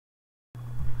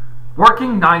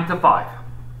Working 9 to 5.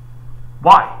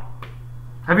 Why?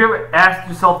 Have you ever asked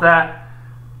yourself that?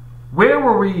 Where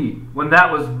were we when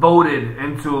that was voted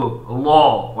into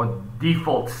law or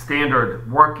default standard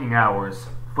working hours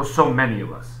for so many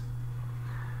of us?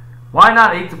 Why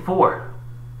not 8 to 4,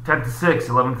 10 to 6,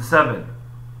 11 to 7?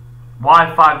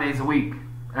 Why 5 days a week?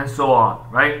 And so on,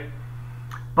 right?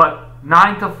 But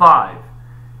 9 to 5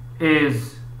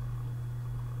 is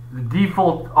the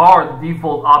default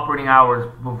operating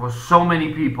hours for so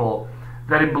many people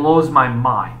that it blows my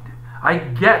mind. I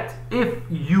get if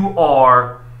you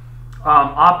are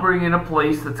operating in a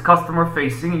place that's customer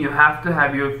facing and you have to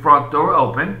have your front door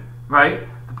open, right,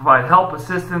 to provide help,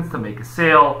 assistance, to make a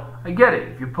sale. I get it.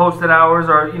 If your posted hours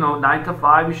are 9 to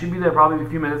 5, you should be there probably a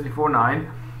few minutes before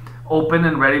 9, open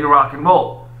and ready to rock and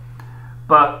roll.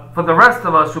 But for the rest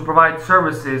of us who provide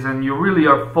services and you really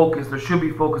are focused or should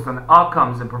be focused on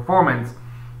outcomes and performance,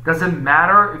 does it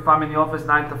matter if I'm in the office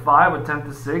 9 to 5 or 10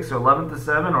 to 6 or 11 to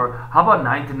 7 or how about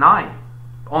 9 to 9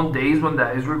 on days when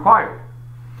that is required?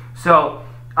 So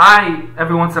I,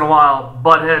 every once in a while,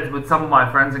 butt heads with some of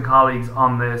my friends and colleagues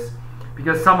on this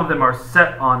because some of them are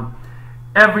set on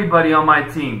everybody on my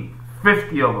team,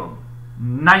 50 of them,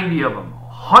 90 of them,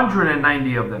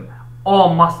 190 of them,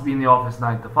 all must be in the office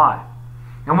 9 to 5.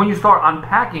 And when you start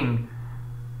unpacking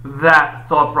that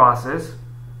thought process,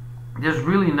 there's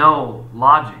really no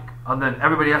logic other than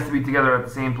everybody has to be together at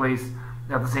the same place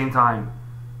at the same time.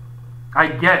 I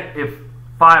get if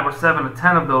 5 or 7 or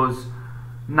 10 of those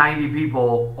 90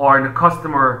 people are in a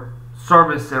customer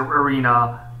service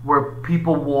arena where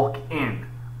people walk in.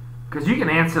 Because you can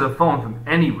answer the phone from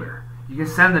anywhere. You can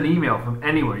send an email from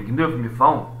anywhere. You can do it from your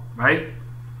phone, right?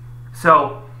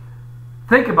 So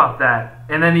think about that.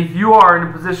 And then if you are in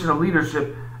a position of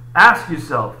leadership, ask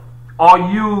yourself,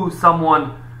 are you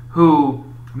someone who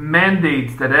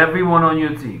mandates that everyone on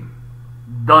your team,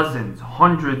 dozens,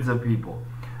 hundreds of people,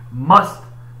 must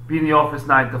be in the office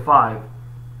 9 to 5,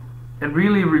 and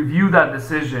really review that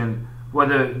decision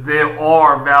whether there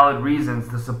are valid reasons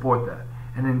to support that?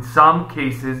 And in some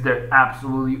cases, there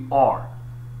absolutely are.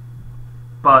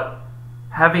 But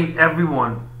having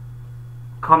everyone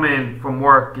come in from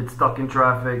work, get stuck in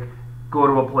traffic, go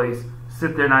to a place,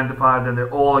 sit there 9 to 5, then they're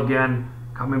all again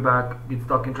coming back, get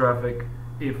stuck in traffic.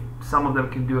 If some of them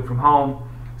can do it from home,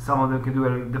 some of them can do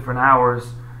it at different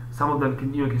hours, some of them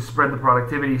can spread the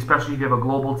productivity, especially if you have a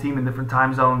global team in different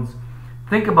time zones.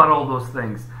 Think about all those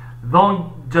things.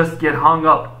 Don't just get hung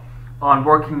up on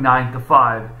working 9 to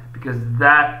 5 because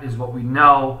that is what we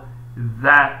know,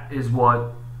 that is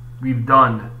what we've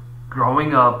done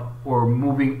growing up or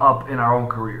moving up in our own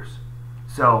careers.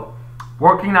 So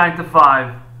working 9 to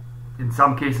 5 in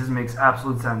some cases makes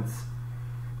absolute sense,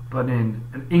 but in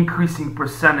an increasing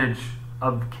percentage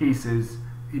of cases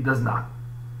it does not.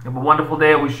 Have a wonderful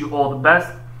day. I wish you all the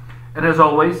best. And as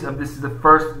always, if this is the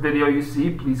first video you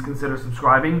see, please consider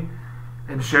subscribing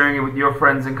and sharing it with your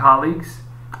friends and colleagues.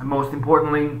 And most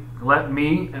importantly, let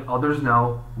me and others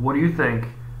know, what do you think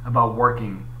about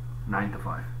working 9 to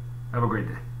 5? Have a great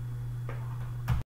day.